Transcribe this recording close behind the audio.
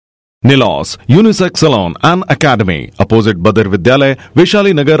Nilos Unisex Salon and Academy, opposite Badr Vidyalay,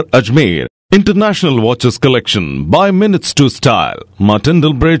 Vaishali Nagar, Ajmer. International Watches Collection by Minutes to Style,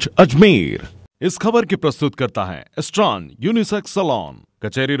 Martindale Bridge, Ajmer. इस खबर की प्रस्तुत करता है स्ट्रॉन unisex salon,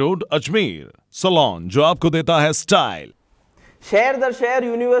 कचेरी road, Ajmer. Salon जो आपको देता है स्टाइल। शहर दर शहर,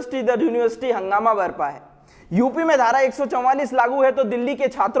 यूनिवर्सिटी दर यूनिवर्सिटी हंगामा बरपा है। यूपी में धारा 144 लागू है तो दिल्ली के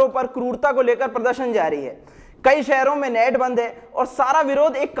छात्रों पर क्रूरता को लेकर प्रदर्शन जारी है। कई शहरों में नेट बंद है और सारा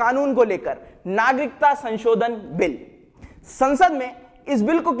विरोध एक कानून को लेकर, नागरिकता संशोधन बिल। संसद में इस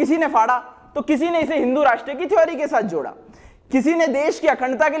बिल को किसी ने फाड़ा तो किसी ने इसे हिंदू राष्ट्र की थ्योरी के साथ जोड़ा। किसी ने देश की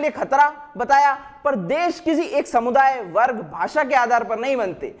अखंडता के लिए खतरा बताया, पर देश किसी एक समुदाय, वर्ग, भाषा के आधार पर नहीं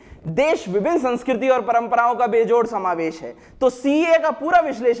बनते। देश विभिन्न संस्कृति और परंपराओं का बेजोड़ समावेश है। तो सीए का पूरा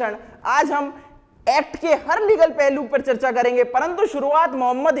विश्लेषण आज हम एक्ट के हर लीगल पहलू पर चर्चा करेंगे, परंतु शुरुआत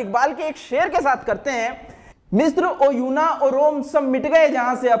मोहम्मद इकबाल के एक शेर के साथ करते हैं। मिस्र और यूना और रोम सब मिट गए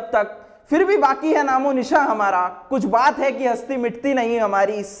जहां से अब तक, फिर भी बाकी है नामो निशा हमारा। कुछ बात है कि हस्ती मिटती नहीं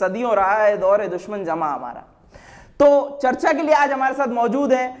हमारी, सदियों रहा है दौर दुश्मन जमा हमारा। तो चर्चा के लिए आज हमारे साथ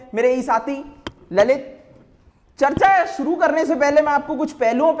मौजूद हैं मेरे ही साथी ललित। चर्चा शुरू करने से पहले मैं आपको कुछ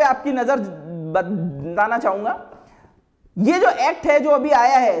पहलुओं पे आपकी नजर बताना चाहूंगा। ये जो एक्ट है जो अभी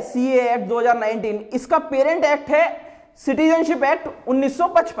आया है, सीए एक्ट 2019, इसका पेरेंट एक्ट है सिटीजनशिप एक्ट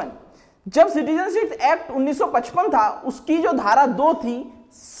 1955। जब सिटीजनशिप एक्ट 1955 था, उसकी जो धारा 2 थी,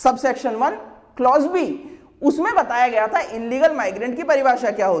 सबसेक्शन 1 क्लॉज बी, उसमें बताया गया था इनलीगल माइग्रेंट की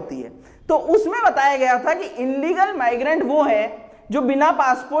परिभाषा क्या होती है। तो उसमें बताया गया था कि इनलीगल माइग्रेंट वो है जो बिना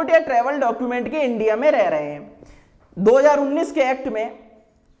पासपोर्ट या ट्रैवल डॉक्यूमेंट के इंडिया में रह रहे हैं। 2019 के एक्ट में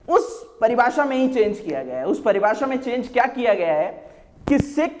उस परिभाषा में ही चेंज किया गया है। उस परिभाषा में चेंज क्या किया गया है कि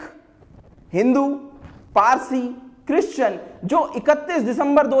सिख, हिंदू, पारसी, क्रिश्चियन जो 31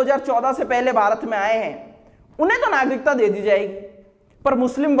 दिसंबर 2014 से पहले भारत में आए हैं, उन्हें तो नागरिकता दे दी जाएगी, पर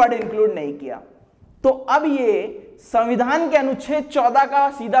मुस्लिम वर्ड इंक्लूड नहीं किया। तो अब ये संविधान के अनुच्छेद 14 का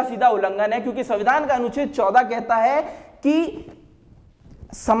सीधा सीधा उल्लंघन है, क्योंकि संविधान का अनुच्छेद 14 कहता है कि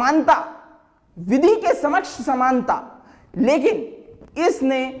समानता, विधि के समक्ष समानता, लेकिन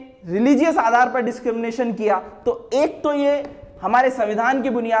इसने रिलीजियस आधार पर डिस्क्रिमिनेशन किया। तो एक तो ये हमारे संविधान की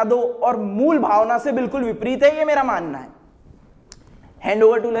बुनियादों और मूल भावना से बिल्कुल विपरीत है, ये मेरा मानना है। Hand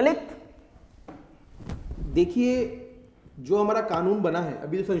over to Lalit. देखिए, जो हमारा कानून बना है,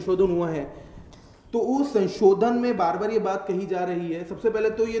 अभी जो संशोधन हुआ है, तो उस संशोधन में बार बार ये बात कही जा रही है। सबसे पहले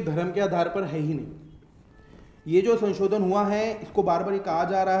तो ये धर्म के आधार पर है ही नहीं। ये जो संशोधन हुआ है, इसको बार बार ये कहा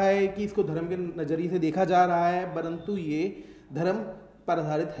जा रहा है कि इसको धर्म के नजरिए से देखा जा रहा है, परंतु ये धर्म पर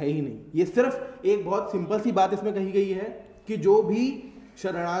आधारित है ही नहीं। ये सिर्फ एक बहुत सिंपल सी बात इसमें कही गई है कि जो भी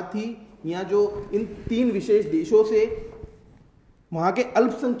शरणार्थी या जो इन 3 विशेष देशों से वहाँ के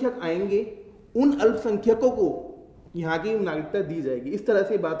अल्पसंख्यक आएंगे, उन अल्पसंख्यकों को यहाँ की नागरिकता दी जाएगी। इस तरह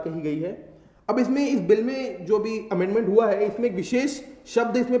से बात कही गई है। अब इसमें, इस बिल में जो भी अमेंडमेंट हुआ है, इसमें एक विशेष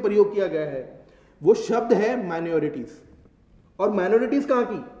शब्द इसमें प्रयोग किया गया है। वो शब्द है माइनॉरिटीज। और माइनॉरिटीज कहाँ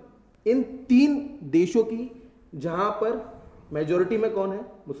की? इन 3 देशों की, जहां पर मेजॉरिटी में कौन है?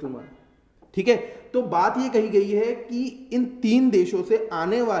 मुसलमान। ठीक है। तो बात ये कही गई है कि इन 3 देशों से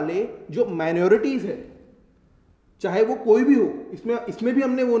आने वाले जो माइनॉरिटीज है, चाहे वो कोई भी हो, इसमें भी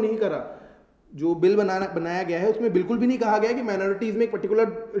हमने वो नहीं करा। जो बिल बनाया गया है उसमें बिल्कुल भी नहीं कहा गया कि माइनॉरिटीज में एक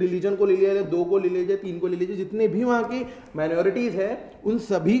पर्टिकुलर रिलीजन को ले लिया जाए, 2 को ले लिया जाए, 3 को ले लीजिए। जितने भी वहां की माइनॉरिटीज है, उन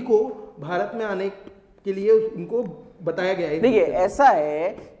सभी को भारत में आने के लिए उनको बताया गया है। देखिए, ऐसा है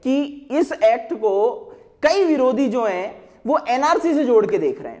कि इस एक्ट को कई विरोधी जो हैं वो एनआरसी से जोड़ के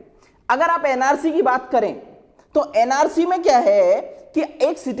देख रहे हैं। अगर आप एनआरसी की बात करें तो एनआरसी में क्या है कि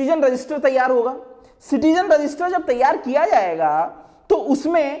एक सिटीजन रजिस्टर तैयार होगा। सिटीजन रजिस्टर जब तैयार किया जाएगा तो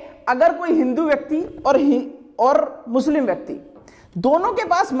उसमें अगर कोई हिंदू व्यक्ति और मुस्लिम व्यक्ति दोनों के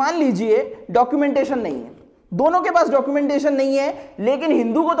पास, मान लीजिए, डॉक्यूमेंटेशन नहीं है, दोनों के पास डॉक्यूमेंटेशन नहीं है, लेकिन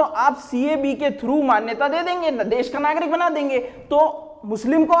हिंदू को तो आप सीएबी के थ्रू मान्यता दे देंगे, देश का नागरिक बना देंगे, तो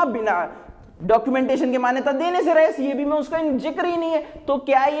मुस्लिम को आप बिना डॉक्यूमेंटेशन की मान्यता देने से रहे, सीएबी में उसका जिक्र ही नहीं है। तो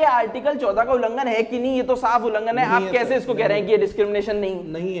क्या ये आर्टिकल 14 का उल्लंघन है कि नहीं? ये तो साफ उल्लंघन है। आप कैसे इसको कह रहे हैं कि ये डिस्क्रिमिनेशन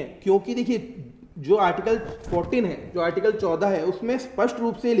नहीं है? क्योंकि देखिए, जो आर्टिकल 14 है, जो आर्टिकल 14 है, उसमें स्पष्ट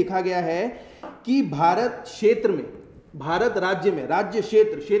रूप से लिखा गया है कि भारत क्षेत्र में, भारत राज्य में, राज्य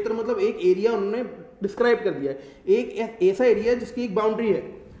क्षेत्र मतलब एक एरिया उन्होंने डिस्क्राइब कर दिया है, एक ऐसा एरिया जिसकी एक बाउंड्री है।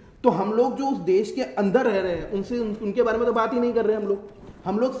 तो हम लोग जो उस देश के अंदर रह रहे हैं, उनके बारे में तो बात ही नहीं कर रहे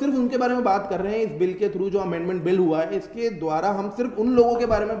हम लोग सिर्फ उनके बारे में बात कर रहे हैं। इस बिल के थ्रू जो अमेंडमेंट बिल हुआ है, इसके द्वारा हम सिर्फ उन लोगों के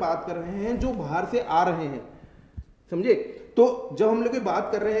बारे में बात कर रहे हैं जो बाहर से आ रहे हैं। समझे? तो जब हम लोग बात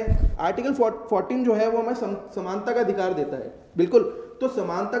कर रहे हैं, आर्टिकल 14 जो है वो हमें समानता का अधिकार देता है, बिल्कुल। तो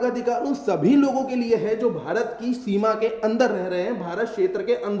समानता का अधिकार उन सभी लोगों के लिए है जो भारत की सीमा के अंदर रह रहे हैं, भारत क्षेत्र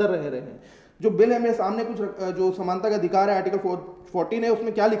के अंदर रह रहे हैं। जो बिल है मेरे सामने कुछ जो समानता का अधिकार है आर्टिकल 14 है,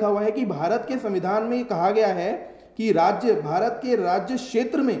 उसमें क्या लिखा हुआ है कि भारत के संविधान में कहा गया है कि भारत के राज्य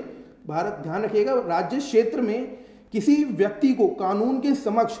क्षेत्र में, भारत ध्यान रखिएगा, राज्य क्षेत्र में किसी व्यक्ति को कानून के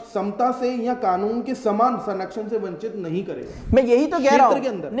समक्ष समता से या कानून के समान संरक्षण से वंचित नहीं करेगा। मैं यही तो कह रहा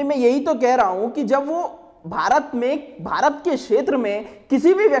हूं, नहीं मैं यही तो कह रहा हूं कि जब वो भारत के क्षेत्र में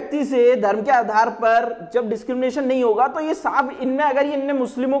किसी भी व्यक्ति से धर्म के आधार पर जब डिस्क्रिमिनेशन नहीं होगा, तो ये साफ इनमें, अगर इनने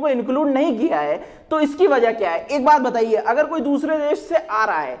मुस्लिमों को इंक्लूड नहीं किया है तो इसकी वजह क्या है? एक बात बताइए, अगर कोई दूसरे देश से आ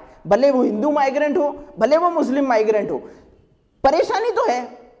रहा है, भले वो हिंदू माइग्रेंट हो, भले वो मुस्लिम माइग्रेंट हो, परेशानी तो है।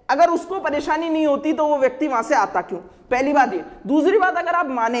 अगर उसको परेशानी नहीं होती तो वो व्यक्ति वहां से आता क्यों? पहली बात ये। दूसरी बात, अगर आप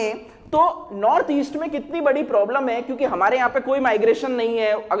माने तो नॉर्थ ईस्ट में कितनी बड़ी प्रॉब्लम है, क्योंकि हमारे यहाँ पे कोई माइग्रेशन नहीं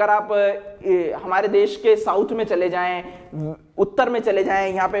है। अगर आप हमारे देश के साउथ में चले जाएं, उत्तर में चले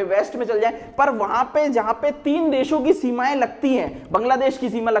जाएं, यहाँ पे वेस्ट में चले जाएं, पर वहां पे जहां पे 3 देशों की सीमाएं लगती हैं, बांग्लादेश की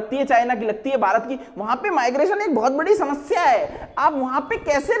सीमा लगती है, चाइना की लगती है, भारत की, वहां पे माइग्रेशन एक बहुत बड़ी समस्या है। आप वहां पे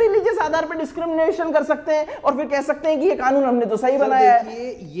कैसे रिलीजियस आधार पर डिस्क्रिमिनेशन कर सकते हैं और फिर कह सकते हैं कि ये कानून हमने तो सही बनाया है,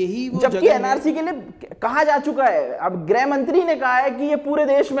 यही जबकि एनआरसी के लिए कहा जा चुका है। अब गृह मंत्री ने कहा है कि ये पूरे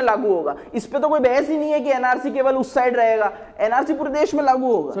देश में लागू होगा। इस पे तो कोई बहस ही नहीं है कि एनआरसी केवल उस साइड रहेगा, एनआरसी पूरे देश में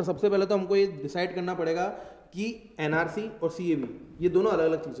लागू होगा। सर सबसे पहले तो हमको ये डिसाइड करना पड़ेगा कि एनआरसी और सीएबी ये दोनों अलग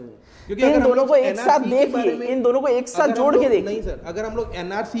अलग चीजें हैं, क्योंकि इन दोनों को एक साथ देखिए, इन दोनों को एक साथ जोड़ के देखिए। नहीं सर, अगर हम लोग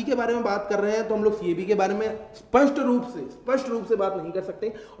एनआरसी के बारे में बात कर रहे हैं तो हम लोग सीएबी के बारे में स्पष्ट रूप से बात नहीं कर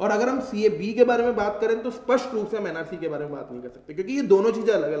सकते, और अगर हम सीएबी के बारे में बात करें तो स्पष्ट रूप से हम एनआरसी के बारे में बात नहीं कर सकते, क्योंकि ये दोनों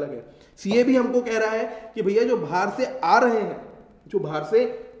चीजें अलग अलग है। सीएबी हमको कह रहा है कि भैया जो बाहर से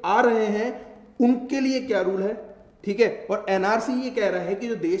आ रहे हैं उनके लिए क्या रूल है, ठीक है, और एनआरसी ये कह रहा है कि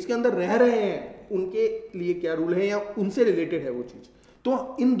जो देश के अंदर रह रहे हैं उनके लिए क्या रूल है या उनसे रिलेटेड है वो चीज।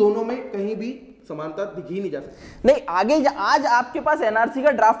 तो इन दोनों में कहीं भी समानता दिख ही नहीं जा सकती। नहीं, आगे आज आपके पास एनआरसी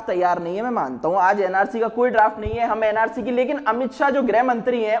का ड्राफ्ट तैयार नहीं है, मैं मानता हूं आज एनआरसी का कोई ड्राफ्ट नहीं है, हम एनआरसी की, लेकिन अमित शाह जो गृह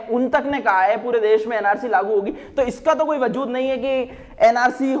मंत्री हैं उन तक ने कहा है पूरे देश में एनआरसी लागू होगी, तो इसका तो कोई वजूद नहीं है कि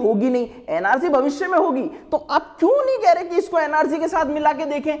एनआरसी होगी नहीं, एनआरसी भविष्य में होगी। तो आप क्यों नहीं कह रहे कि इसको एनआरसी के साथ मिला के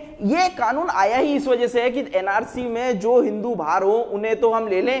देखें? ये कानून आया ही इस वजह से है कि एनआरसी में जो हिंदू बाहर हो उन्हें तो हम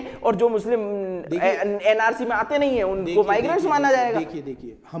ले लें, और जो मुस्लिम एनआरसी में आते नहीं है उनको माइग्रेंट्स माना जाएगा।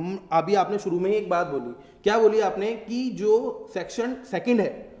 देखिए हम अभी आपने शुरू में ही एक बात बोली, क्या बोली आपने कि जो सेक्शन 2 है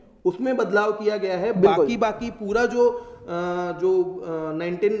उसमें बदलाव किया गया है, बाकी पूरा जो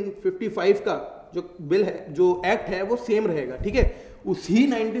 1955 का जो बिल है, जो एक्ट है वो सेम रहेगा, ठीक है। उसी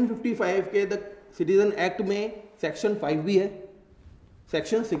 1955 के द सिटीजन एक्ट में सेक्शन 5 भी है,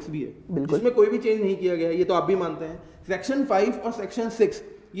 सेक्शन 6 भी है, जिसमें कोई भी चेंज नहीं किया गया है, ये तो आप भी मानते हैं। सेक्शन 5 और सेक्शन 6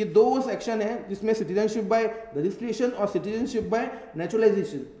 ये 2 सेक्शन है जिसमें सिटीजनशिप बाय रजिस्ट्रेशन और सिटीजनशिप बाय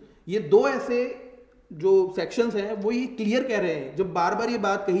नेचुरलाइजेशन, ये 2 ऐसे जो सेक्शंस हैं वो ये क्लियर कह रहे हैं। जब बार बार ये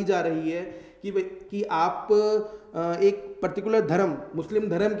बात कही जा रही है कि आप एक पर्टिकुलर धर्म, मुस्लिम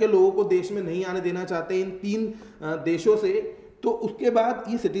धर्म के लोगों को देश में नहीं आने देना चाहते इन 3 देशों से, तो उसके बाद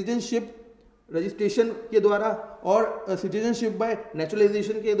ये सिटीजनशिप रजिस्ट्रेशन के द्वारा और सिटीजनशिप बाय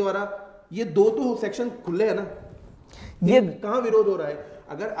नेचुरलाइजेशन के द्वारा ये 2 तो सेक्शन खुले हैं ना, ये कहाँ विरोध हो रहा है?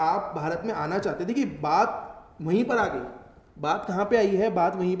 अगर आप भारत में आना चाहते, देखिए बात वहीं पर आ गई, बात कहां पे आई है?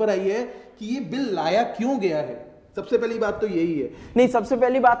 बात वहीं पर आई है कि ये बिल लाया क्यों गया है। सबसे पहली बात तो यही है। नहीं, सबसे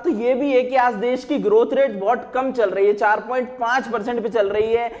पहली बात तो ये भी है कि आज देश की ग्रोथ रेट बहुत कम चल रही है, 4.5% पे चल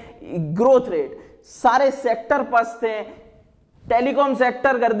रही है ग्रोथ रेट, सारे सेक्टर पस्त हैं, टेलीकॉम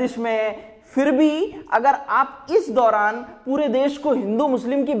सेक्टर गर्दिश में है, फिर भी अगर आप इस दौरान पूरे देश को हिंदू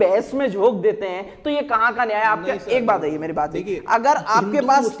मुस्लिम की बहस में झोंक देते हैं तो ये कहां का न्याय? आपके एक बात है, मेरी बात देखिए, अगर आपके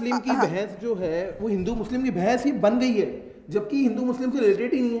पास मुस्लिम की बहस जो है वो हिंदू मुस्लिम की बहस ही बन गई है, जबकि हिंदू मुस्लिम से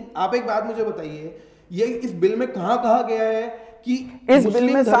रिलेटेड ही नहीं है। आप एक बात मुझे बताइए, ये इस बिल में कहां कहा गया है कि इस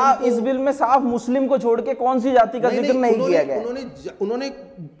बिल में साफ मुस्लिम को छोड़ के कौन सी जाति का जिक्र नहीं किया गया? उन्होंने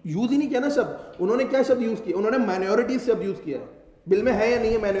यूज ही नहीं किया ना शब्द। उन्होंने क्या शब्द यूज किया? उन्होंने माइनॉरिटीज शब्द यूज किया। बिल में है या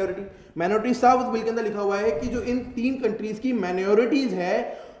नहीं है माइनॉरिटी साफ उस बिल के अंदर लिखा हुआ है कि जो इन 3 कंट्रीज की माइनॉरिटीज है,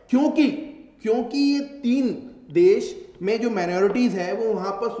 क्योंकि ये 3 देश में जो माइनॉरिटीज है वो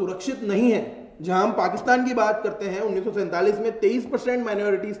वहां पर सुरक्षित नहीं है। जहां हम पाकिस्तान की बात करते हैं 1947 में 23%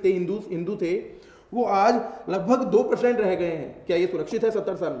 माइनॉरिटीज थे, हिंदू थे, वो आज लगभग 2% रह गए हैं। क्या ये सुरक्षित है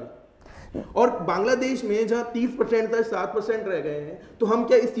 70 साल में? और बांग्लादेश में जहां 30% था 7% रह गए हैं, तो हम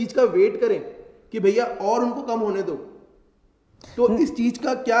क्या इस चीज का वेट करें कि भैया और उनको कम होने दो? तो इस चीज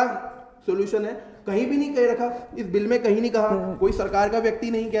का क्या सॉल्यूशन है? कहीं भी नहीं कह रखा इस बिल में, कहीं नहीं कहा, कोई सरकार का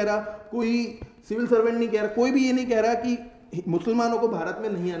व्यक्ति नहीं कह रहा, कोई सिविल सर्वेंट नहीं कह रहा, कोई भी ये नहीं कह रहा कि मुसलमानों को भारत में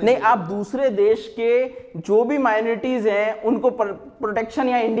नहीं आने नहीं, देगा। आप दूसरे देश के जो भी माइनॉरिटीज हैं उनको प्रोटेक्शन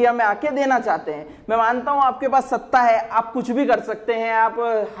या इंडिया में आके देना चाहते हैं। मैं मानता हूं आपके पास सत्ता है, आप कुछ भी कर सकते हैं,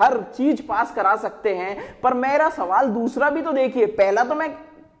 आप हर चीज पास करा सकते हैं, पर मेरा सवाल दूसरा भी तो देखिए। पहला तो मैं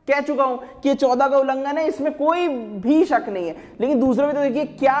कह चुका हूं कि ये 14 का उल्लंघन है, इसमें कोई भी शक नहीं है, लेकिन दूसरा भी तो देखिए,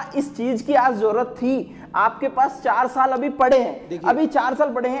 क्या इस चीज की आज जरूरत थी? आपके पास 4 साल अभी पड़े हैं, अभी 4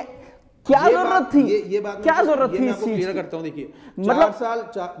 साल पड़े हैं, क्या जरूरत थी? ये बात क्या जरूरत थी इस चीज क्लियर करता हूं। देखिए, मतलब 4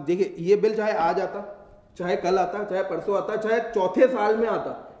 साल, देखिए ये बिल चाहे आज आता, चाहे कल आता, चाहे परसों आता, चाहे चौथे साल में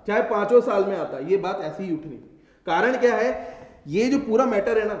आता, चाहे 5वें साल में आता, ये बात ऐसी ही उठनी। कारण क्या है, ये जो पूरा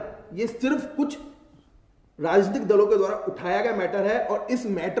मैटर है ना, ये सिर्फ कुछ राजनीतिक दलों के द्वारा उठाया गया मैटर है, और इस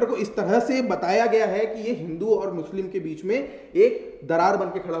मैटर को इस तरह से बताया गया है कि ये हिंदू और मुस्लिम के बीच में एक दरार बन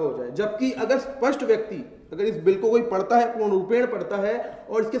के खड़ा हो जाए। जबकि अगर स्पष्ट व्यक्ति अगर इस बिल को कोई पढ़ता है, पूर्ण रूपेण पढ़ता है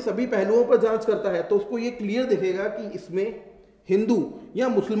और इसके सभी पहलुओं पर जांच करता है, तो उसको ये क्लियर दिखेगा कि इसमें हिंदू या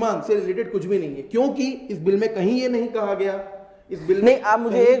मुसलमान से रिलेटेड कुछ भी नहीं है, क्योंकि इस बिल में कहीं ये नहीं कहा गया। इस बिल में आप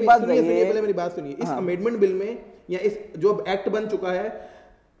मुझे एक बात बताइए, पहले मेरी बात सुनिए। इस अमेंडमेंट बिल में या इस जो एक्ट बन चुका है,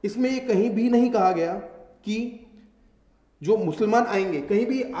 इसमें ये कहीं भी नहीं कहा गया कि जो मुसलमान आएंगे, कहीं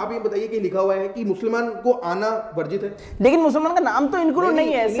भी आप ये बताइए कि लिखा हुआ है कि मुसलमान को आना वर्जित है। लेकिन मुसलमान का नाम तो इंक्लूड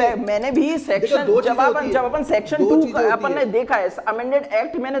नहीं है। मैंने भी सेक्शन जब अपन सेक्शन 2 अपन ने देखा है अमेंडेड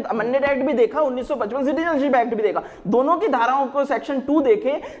एक्ट, मैंने अमेंडेड एक्ट भी देखा, 1955 सिटीजनशिप एक्ट भी देखा, दोनों की धाराओं को सेक्शन 2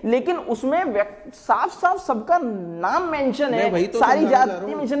 देखे, लेकिन उसमें साफ साफ सबका नाम मेंशन है, सारी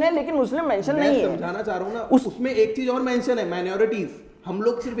जाति मेंशन है, लेकिन मुस्लिम मेंशन नहीं है। समझाना चाह रहा हूं ना, उसमें एक चीज और मेंशन है, माइनॉरिटीज। हम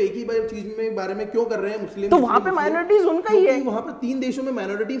लोग सिर्फ एक ही चीज में बारे में क्यों कर रहे हैं, मुस्लिम, तो वहां पे माइनॉरिटीज उनका ही है। वहां पर 3 देशों में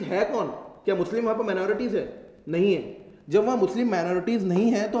माइनॉरिटीज है कौन? क्या मुस्लिम वहां पर माइनॉरिटीज है? नहीं है। जब वहां मुस्लिम माइनॉरिटीज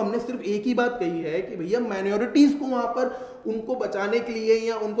नहीं है, तो हमने सिर्फ एक ही बात कही है कि भैया माइनॉरिटीज को वहां पर उनको बचाने के लिए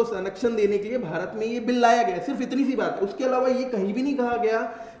या उनको संरक्षण देने के लिए भारत में ये बिल लाया गया, सिर्फ इतनी सी बात है। उसके अलावा ये कहीं भी नहीं कहा गया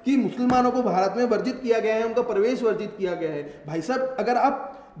कि मुसलमानों को भारत में वर्जित किया गया है, उनका प्रवेश वर्जित किया गया है। भाई साहब, अगर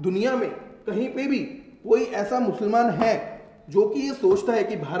आप दुनिया में कहीं पे भी कोई ऐसा मुसलमान है जो कि ये सोचता है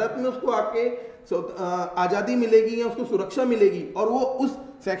कि भारत में उसको आके आजादी मिलेगी या उसको सुरक्षा मिलेगी, और वो उस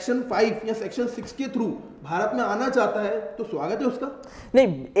सेक्शन 5 या सेक्शन 6 के थ्रू भारत में आना चाहता है, तो स्वागत है उसका।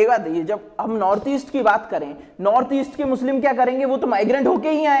 नहीं, एक बात ये, जब हम नॉर्थ ईस्ट की बात करें, नॉर्थ ईस्ट के मुस्लिम क्या करेंगे? वो तो माइग्रेंट होके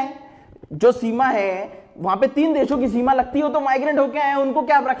ही आए। जो सीमा है वहां पे 3 देशों की सीमा लगती हो, तो माइग्रेंट होके आए, उनको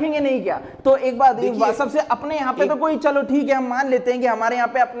क्या आप रखेंगे नहीं क्या? तो एक बात सबसे अपने यहाँ पे तो कोई, चलो ठीक है, हम मान लेते हैं कि हमारे यहाँ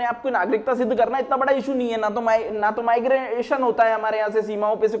पे अपने आप को नागरिकता सिद्ध करना इतना बड़ा इशू नहीं है, ना तो माइग्रेशन होता है हमारे यहाँ से,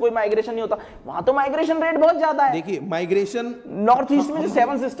 सीमाओं पे से कोई माइग्रेशन नहीं होता। वहां तो माइग्रेशन रेट बहुत ज्यादा है। देखिए, माइग्रेशन नॉर्थ ईस्ट में जो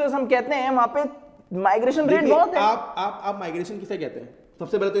 7 सिस्टर्स हम कहते हैं, वहां पे माइग्रेशन रेट बहुत है। आप माइग्रेशन किसे कहते हैं?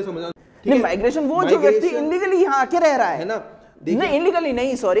 सबसे पहले तो ये समझना। नहीं, माइग्रेशन वो जो व्यक्ति इलीगली यहाँ आके रह रहा है ना, नहीं इलीगली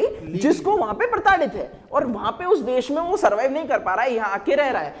नहीं, सॉरी, जिसको वहां पे प्रताड़ित है और वहां पे उस देश में वो सरवाइव नहीं कर पा रहा है, यहाँ आके रह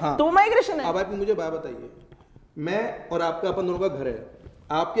रहा है, हाँ। तो माइग्रेशन है। अब आप मुझे बात बताइए, मैं और आपका अपन दोनों का घर है,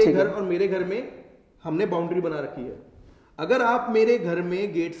 आपके घर और मेरे घर में हमने बाउंड्री बना रखी है। अगर आप मेरे घर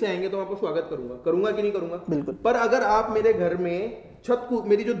में गेट से आएंगे तो मैं आपको स्वागत करूंगा कि नहीं करूंगा? बिल्कुल। पर अगर आप मेरे घर में छत को,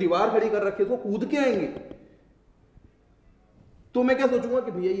 मेरी जो दीवार खड़ी कर रखी है उसको कूद के आएंगे, तो मैं क्या सोचूंगा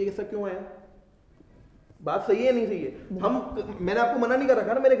कि भैया ये ऐसा क्यों आया? बात सही है नहीं सही है? मैंने आपको मना नहीं कर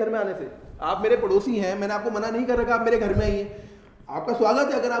रखा ना मेरे घर में आने से, आप मेरे पड़ोसी हैं, मैंने आपको मना नहीं कर रखा आप मेरे घर में आइए, आपका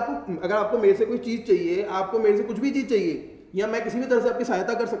स्वागत है। अगर आपको मेरे से कोई चीज चाहिए, आपको मेरे से कुछ भी चीज चाहिए, या मैं किसी भी तरह से आपकी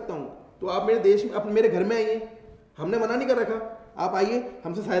सहायता कर सकता हूं, तो आप मेरे देश में, मेरे घर में आइए, हमने मना नहीं कर रखा। आप आइए,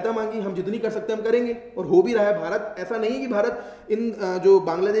 हमसे सहायता मांगिए, हम जितनी कर सकते हैं हम करेंगे, और हो भी रहा है। भारत ऐसा नहीं है कि भारत इन जो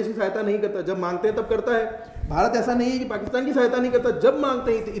बांग्लादेश की सहायता नहीं करता, जब मांगते हैं तब करता है। भारत ऐसा नहीं है कि पाकिस्तान की सहायता नहीं करता, जब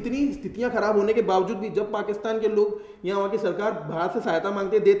मांगते हैं। इतनी स्थितियां खराब होने के बावजूद भी जब पाकिस्तान के लोग या वहां की सरकार भारत से सहायता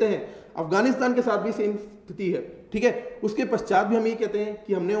मांगते देते हैं। अफगानिस्तान के साथ भी सेम स्थिति है, ठीक है। उसके पश्चात भी हम ये कहते हैं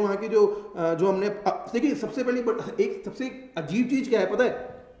कि हमने वहां की जो हमने, देखिए सबसे पहली एक सबसे अजीब चीज क्या है पता है?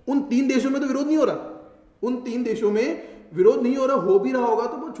 उन 3 देशों में तो विरोध नहीं हो रहा, उन 3 देशों में विरोध नहीं हो रहा, हो भी रहा होगा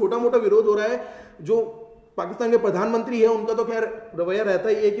तो बहुत छोटा मोटा विरोध हो रहा है। जो पाकिस्तान के प्रधानमंत्री है उनका तो खैर रवैया रहता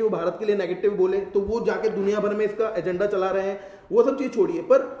ही है कि वो भारत के लिए नेगेटिव बोले, तो वो जाके दुनिया भर में इसका एजेंडा चला रहे हैं, वो सब चीज छोड़िए।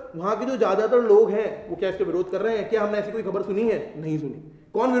 पर वहां के जो ज्यादातर लोग हैं वो क्या इसका विरोध कर रहे हैं? क्या हमने ऐसी कोई खबर सुनी है? नहीं सुनी।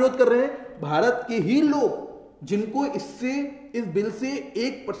 कौन विरोध कर रहे हैं? भारत के ही लोग, जिनको इससे, इस बिल से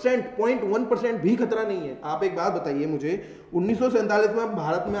 1%, 0.1% भी खतरा नहीं है। आप एक बात बताइए मुझे, 1947 में आप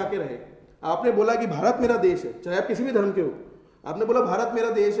भारत में आके रहे, आपने बोला कि भारत मेरा देश है, चाहे आप किसी भी धर्म के हो, आपने बोला भारत मेरा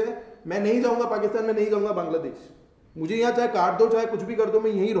देश है, मैं नहीं जाऊंगा पाकिस्तान में, नहीं जाऊंगा बांग्लादेश, मुझे यहाँ चाहे काट दो चाहे कुछ भी कर दो,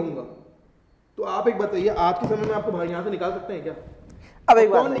 मैं यहीं रहूंगा। तो आप एक बताइए, आज के समय में आपको यहाँ से निकाल सकते हैं क्या? अब एक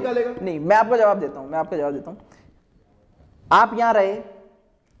बात कौन निकालेगा? नहीं, मैं आपको जवाब देता हूं, आप यहाँ रहे,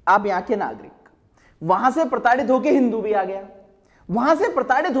 आप यहाँ के नागरिक, वहां से प्रताड़ित होके हिंदू भी आ गया, वहां से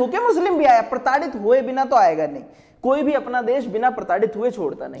प्रताड़ित होके मुस्लिम भी आया। प्रताड़ित हुए बिना तो आएगा नहीं, कोई भी अपना देश बिना प्रताड़ित हुए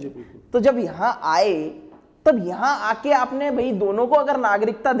छोड़ता नहीं। तो जब यहां आए, तब यहां आके आपने भाई दोनों को अगर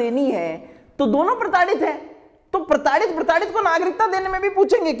नागरिकता देनी है तो दोनों प्रताड़ित हैं, तो प्रताड़ित को नागरिकता देने में भी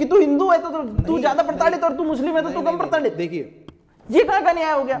पूछेंगे कि तू हिंदू है तो तू ज्यादा प्रताड़ित और तू मुस्लिम है तो तू कम प्रताड़ित। देखिए ये कहां का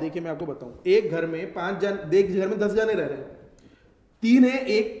न्याय हो गया? देखिए मैं आपको बताऊं, एक घर में 5 जन, एक घर में 10 जने रह रहे हैं, 3 है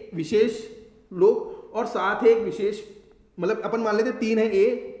एक विशेष लोग और 7 है एक विशेष, मतलब अपन मान लेते 3 है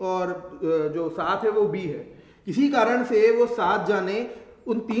ए और जो 7 है वो बी है। किसी कारण से वो 7 जाने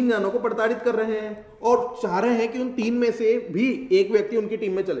उन 3 जानों को प्रताड़ित कर रहे हैं और चाह रहे हैं कि उन 3 में से भी एक व्यक्ति उनकी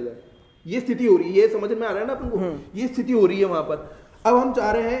टीम में चले जाए। ये स्थिति हो रही है, ये समझ में आ रहा है ना अपन को? ये स्थिति हो रही है वहां पर। अब हम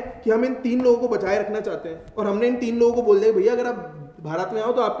चाह रहे हैं कि हम इन 3 लोगों को बचाए रखना चाहते हैं और हमने इन 3 लोगों को बोल दिया भैया अगर आप भारत में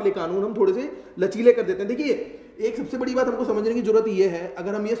आओ तो आपके लिए कानून हम थोड़े से लचीले कर देते हैं। देखिए एक सबसे बड़ी बात हमको समझने की जरूरत ये है,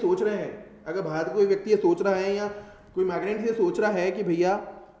 अगर हम ये सोच रहे हैं, अगर भारत का कोई व्यक्ति ये सोच रहा है या कोई माइग्रेंट ये सोच रहा है कि भैया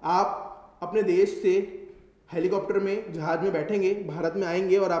आप अपने देश से हेलीकॉप्टर में जहाज में बैठेंगे, भारत में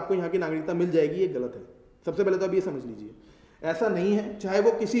आएंगे और आपको यहाँ की नागरिकता मिल जाएगी, ये गलत है। सबसे पहले तो आप ये समझ लीजिए, ऐसा नहीं है। चाहे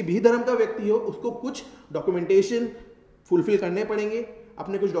वो किसी भी धर्म का व्यक्ति हो, उसको कुछ डॉक्यूमेंटेशन फुलफिल करने पड़ेंगे,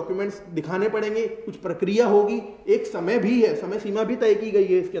 अपने कुछ डॉक्यूमेंट्स दिखाने पड़ेंगे, कुछ प्रक्रिया होगी, एक समय भी है, समय सीमा भी तय की गई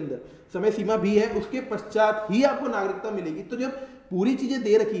है, इसके अंदर समय सीमा भी है, उसके पश्चात ही आपको नागरिकता मिलेगी। तो जब पूरी चीजें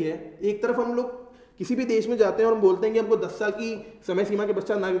दे रखी है, एक तरफ हम लोग किसी भी देश में जाते हैं और हम बोलते हैं कि हमको 10 साल की समय सीमा के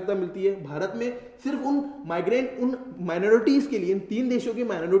पश्चात नागरिकता मिलती है, भारत में सिर्फ उन माइग्रेंट, उन माइनॉरिटीज के लिए, इन 3 देशों की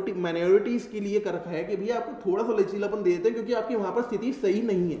माइनॉरिटीज के लिए कर रखा है कि भैया आपको थोड़ा सा लचीलापन दे देते हैं क्योंकि आपकी वहां पर स्थिति सही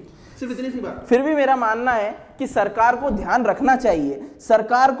नहीं है, सिर्फ इतनी सी बात। फिर भी मेरा मानना है कि सरकार को ध्यान रखना चाहिए,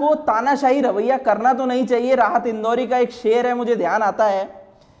 सरकार को तानाशाही रवैया करना तो नहीं चाहिए। राहत इंदौरी का एक शेर है, मुझे ध्यान आता है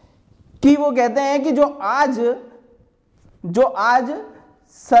कि वो कहते हैं कि जो आज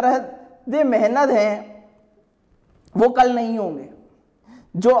सरहद मेहनत है वो कल नहीं होंगे,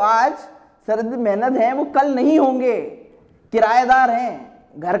 जो आज सरहद मेहनत है वो कल नहीं होंगे, किराएदार हैं,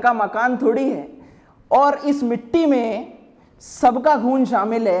 घर का मकान थोड़ी है, और इस मिट्टी में सबका खून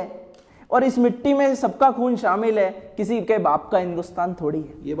शामिल है, और इस मिट्टी में सबका खून शामिल है, किसी के बाप का हिंदुस्तान थोड़ी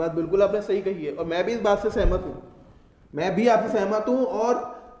है। ये बात बिल्कुल आपने सही कही है और मैं भी इस बात से सहमत हूं, मैं भी आपसे सहमत हूं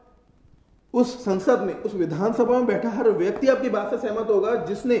और उस संसद में, उस विधानसभा में बैठा हर व्यक्ति आपकी बात से सहमत होगा,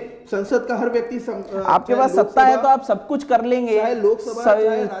 जिसने संसद का हर व्यक्ति आपके पास सत्ता है तो आप सब कुछ कर लेंगे, चाहे लोकसभा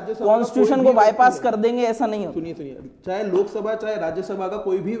चाहे राज्यसभा, कॉन्स्टिट्यूशन को बाईपास कर देंगे, ऐसा नहीं हो। सुनिए, चाहे लोकसभा चाहे राज्यसभा का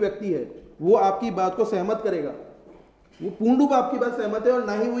कोई भी व्यक्ति है, वो आपकी बात को सहमत करेगा, वो पूर्ण रूप आपकी बात सहमत है और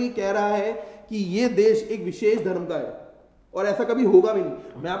ना ही वो ये कह रहा है कि ये देश एक विशेष धर्म का है, और ऐसा कभी होगा भी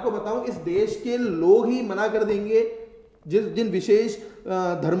नहीं। मैं आपको बताऊं, इस देश के लोग ही मना कर देंगे जिन विशेष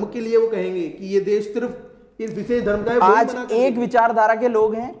धर्म के लिए वो कहेंगे कि ये देश सिर्फ इस विशेष धर्म का है। आज एक विचारधारा के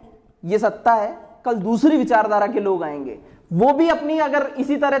लोग हैं, ये सत्ता है, कल दूसरी विचारधारा के लोग आएंगे, वो भी अपनी अगर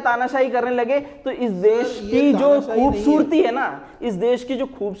इसी तरह तानाशाही करने लगे तो इस देश की जो खूबसूरती है ना, इस देश की जो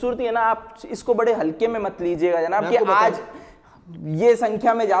खूबसूरती है ना, आप इसको बड़े हल्के में मत लीजिएगा जनाब कि आज ये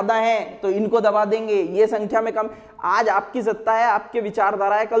संख्या में ज्यादा है तो इनको दबा देंगे, ये संख्या में कम। आज आपकी सत्ता है, आपके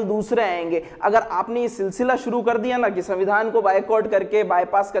विचारधारा है, कल दूसरे आएंगे। अगर आपने ये सिलसिला शुरू कर दिया ना कि संविधान को बायकॉट करके,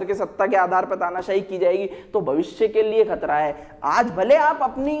 बाईपास करके सत्ता के आधार पर तानाशाही की जाएगी, तो भविष्य के लिए खतरा है। आज भले आप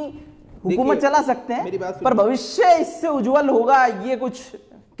अपनी हुकूमत चला सकते हैं, पर भविष्य इससे उज्जवल होगा, ये कुछ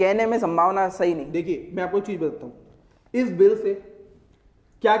कहने में संभावना सही नहीं। देखिए मैं आपको एक चीज बताता हूं, इस बिल से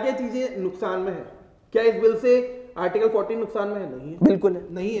क्या क्या चीजें नुकसान में है। क्या इस बिल से आर्टिकल 14 नुकसान में है? नहीं है, बिल्कुल है,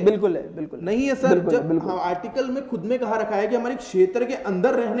 नहीं है, बिल्कुल है, बिल्कुल नहीं है सर। जब आर्टिकल में खुद में कहा रखा है कि हमारे क्षेत्र के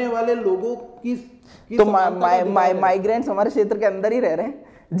अंदर रहने वाले लोगों की तो माइग्रेंट्स हमारे क्षेत्र के अंदर ही रह रहे हैं,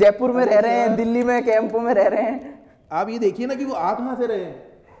 जयपुर में रह रहे हैं, दिल्ली में कैंपों में रह रहे हैं। आप ये देखिए ना कि वो आ कहां से रहे हैं,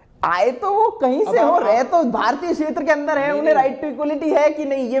 आए तो वो कहीं से हो, रहे तो भारतीय क्षेत्र के अंदर है, उन्हें राइट टू इक्वलिटी है कि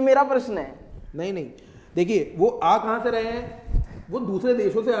नहीं, ये मेरा प्रश्न है। नहीं, देखिए वो आ कहां से रहे हैं, वो दूसरे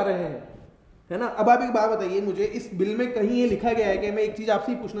देशों से आ रहे हैं, है ना। अब आप एक बात बताइए मुझे, इस बिल में कहीं ये लिखा गया है कि, मैं एक चीज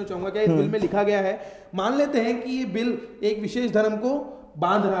आपसे पूछना चाहूंगा, क्या इस बिल में लिखा गया है, मान लेते हैं कि ये बिल एक विशेष धर्म को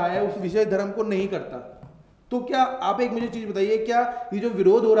बांध रहा है, उस विशेष धर्म को नहीं करता, तो क्या आप एक मुझे चीज बताइए, क्या ये जो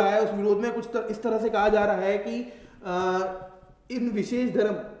विरोध हो रहा है उस विरोध में कुछ इस तरह से कहा जा रहा है कि इन विशेष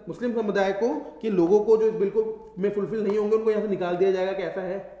धर्म मुस्लिम समुदाय को, कि लोगों को जो इस बिल को में फुलफिल नहीं होंगे उनको यहाँ से निकाल दिया जाएगा, कैसा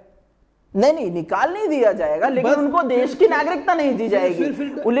है? नहीं, निकाल नहीं दिया जाएगा, लेकिन उनको देश की नागरिकता नहीं दी जाएगी,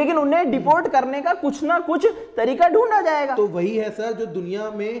 लेकिन उन्हें डिपोर्ट करने का कुछ ना कुछ तरीका ढूंढा जाएगा। तो वही है सर, जो दुनिया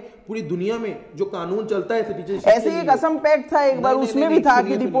में, पूरी दुनिया में जो कानून चलता है सिटीजनशिप, ऐसे एक असम पैक्ट था एक बार, उसमें भी था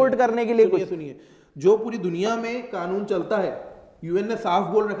कि डिपोर्ट करने के लिए कुछ। सुनिए, जो पूरी दुनिया में कानून चलता है, यूएन ने साफ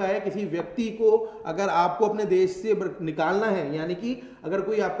बोल रखा है, किसी व्यक्ति को अगर आपको अपने देश से निकालना है, यानी कि अगर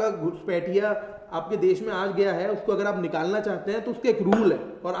कोई आपका घुसपैठिया आपके देश में आ गया है, उसको अगर आप निकालना चाहते हैं तो उसका एक रूल है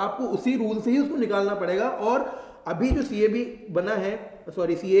और आपको उसी रूल से ही उसको निकालना पड़ेगा। और अभी जो सीए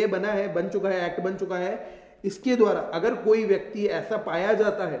बना है, बन चुका है, एक्ट बन चुका है, इसके द्वारा अगर कोई व्यक्ति ऐसा पाया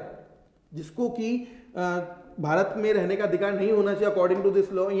जाता है जिसको कि भारत में रहने का अधिकार नहीं होना चाहिए अकॉर्डिंग टू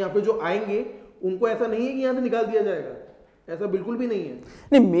दिस लॉ, यहाँ पे जो आएंगे उनको ऐसा नहीं है कि यहाँ से निकाल दिया जाएगा, ऐसा बिल्कुल भी नहीं है।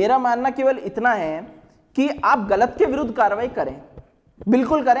 नहीं, मेरा मानना केवल इतना है कि आप गलत के विरुद्ध कार्रवाई करें,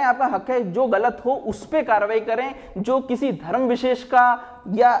 बिल्कुल करें, आपका हक है, जो गलत हो उस पे कार्रवाई करें। जो किसी धर्म विशेष का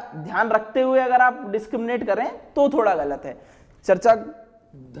या ध्यान रखते हुए अगर आप डिस्क्रिमिनेट करें तो थोड़ा गलत है। चर्चा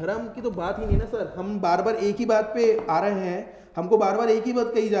धर्म की तो बात ही नहीं ना सर, हम बार बार एक ही बात पे आ रहे हैं, हमको बार बार एक ही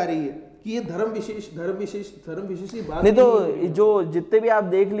बात कही जा रही है कि ये धर्म विशेष की बात नहीं। तो जो जितने भी आप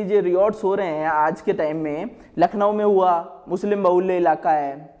देख लीजिए रियॉट्स हो रहे हैं आज के टाइम में, लखनऊ में हुआ, मुस्लिम बहुल्य इलाका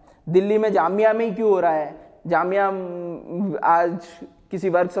है, दिल्ली में जामिया में ही क्यों हो रहा है, जामिया आज किसी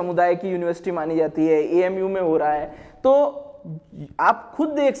वर्ग समुदाय की यूनिवर्सिटी मानी जाती है, एएमयू में हो रहा है। तो आप खुद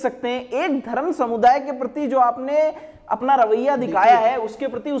देख सकते हैं एक धर्म समुदाय के प्रति जो आपने अपना रवैया दिखाया है उसके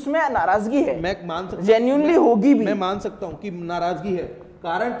प्रति उसमें नाराजगी है। मैं मान सकता हूं, जेन्युइनली होगी भी, मैं मान सकता हूं कि नाराजगी है।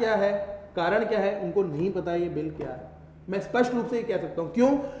 कारण क्या है, उनको नहीं पता ये बिल क्या है। मैं स्पष्ट रूप से ये कह सकता हूं,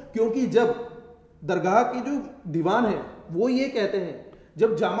 क्योंकि जब दरगाह के जो दीवान है वो ये कहते हैं,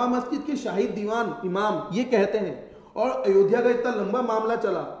 जब जामा मस्जिद के शाही दीवान इमाम ये कहते हैं, और अयोध्या का इतना लंबा मामला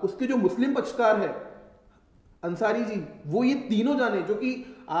चला, उसके जो मुस्लिम पक्षकार है अंसारी जी, वो ये तीनों जाने, जो कि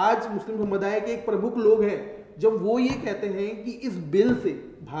आज मुस्लिम समुदाय के एक प्रमुख लोग हैं, जब वो ये कहते हैं कि इस बिल से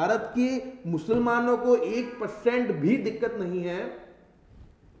भारत के मुसलमानों को 1% भी दिक्कत नहीं है,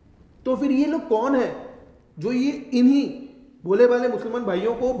 तो फिर ये लोग कौन है जो ये इन्हीं भोले भाले मुसलमान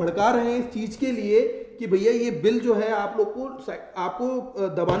भाइयों को भड़का रहे हैं इस चीज के लिए कि भैया ये बिल जो है आप लोग को आपको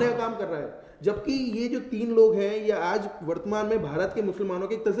दबाने का काम कर रहा है। जबकि ये जो 3 लोग हैं ये आज वर्तमान में भारत के मुसलमानों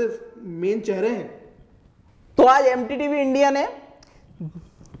के एक तरह से मेन चेहरे हैं। तो आज एमटीटीवी इंडिया ने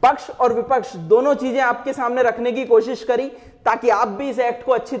पक्ष और विपक्ष दोनों चीजें आपके सामने रखने की कोशिश करी ताकि आप भी इस एक्ट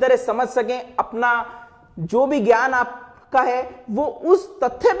को अच्छी तरह समझ सकें, अपना जो भी ज्ञान आपका है वो उस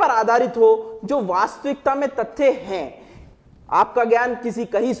तथ्य पर आधारित हो जो वास्तविकता में तथ्य हैं। आपका ज्ञान किसी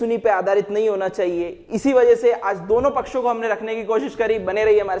कही सुनी पे आधारित नहीं होना चाहिए। इसी वजह से आज दोनों पक्षों को हमने रखने की कोशिश करी। बने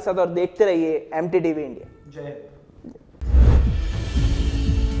रहिए हमारे साथ और देखते रहिए एमटीटीवी इंडिया। जय